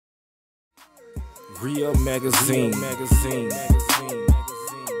Real magazine. This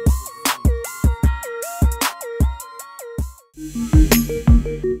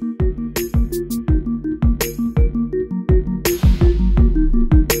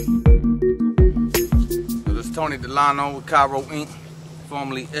is Tony Delano with Cairo Inc.,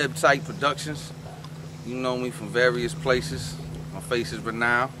 formerly Ebb-Type Productions. You know me from various places. My face is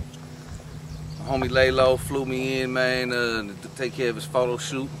renowned. My homie LayLow flew me in, man, to take care of his photo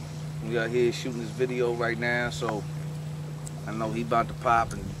shoot. We out here shooting this video right now, so I know he about to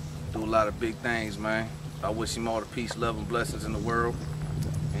pop and do a lot of big things, man. I wish him all the peace, love, and blessings in the world.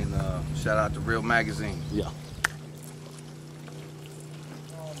 And shout out to Real Magazine. Yeah.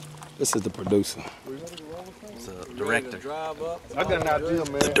 This is the producer. It's a director. I got an idea,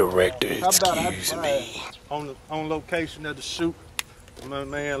 man. The director, excuse me. On location at the shoot, my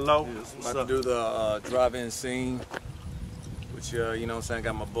man Low. I'm about to do the drive-in scene, which, you know what I'm saying, I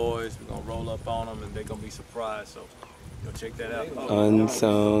got my boys. We're going to roll up on them, and they're going to be surprised, so go check that out.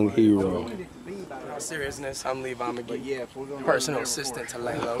 Unsung hero. Seriousness, I'm Levi McGee, personal assistant to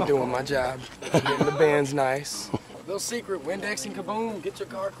LayLow, doing my job, getting the bands nice. Little secret, Windex and Kaboom, get your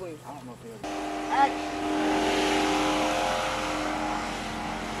car clean. I don't know if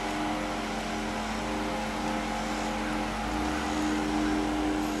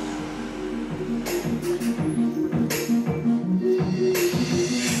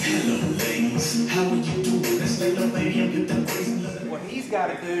What he's got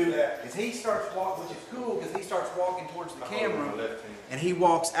to do is he starts walking, which is cool because he starts walking towards the camera and he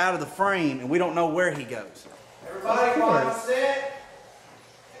walks out of the frame and we don't know where he goes. Everybody on set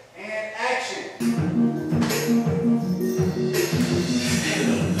and action.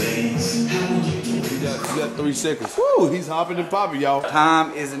 You got 3 seconds. Woo, he's hopping and popping, y'all.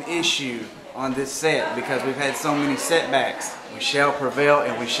 Time is an issue on this set because we've had so many setbacks. We shall prevail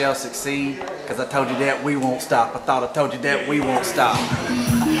and we shall succeed because I told you that we won't stop. I thought I told you that we won't stop.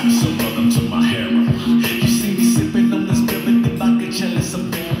 So welcome to my harem. You see me sipping on this beer with the vodka jealous of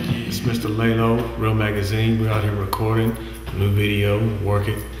them. It's Mr.LayLow, Real Magazine. We're out here recording a new video, Work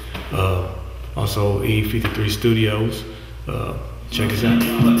It. Also E53 Studios. Check us out.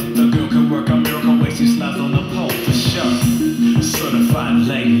 The girl can work a miracle way she slides on the pole for sure. Certified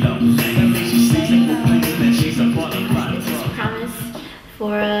LayLow. That means she's simple pleasing and she's a bona-fide. Promise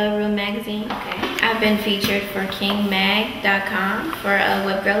for Real Magazine. Okay. I've been featured for KingMag.com for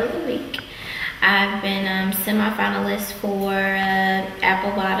Web Girl of the Week. I've been semi-finalist for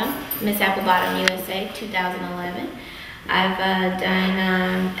Apple Bottom, Miss Apple Bottom USA 2011. I've done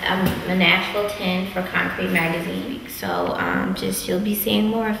a Nashville 10 for Concrete Magazine. So just you'll be seeing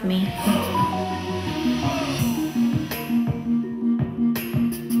more of me.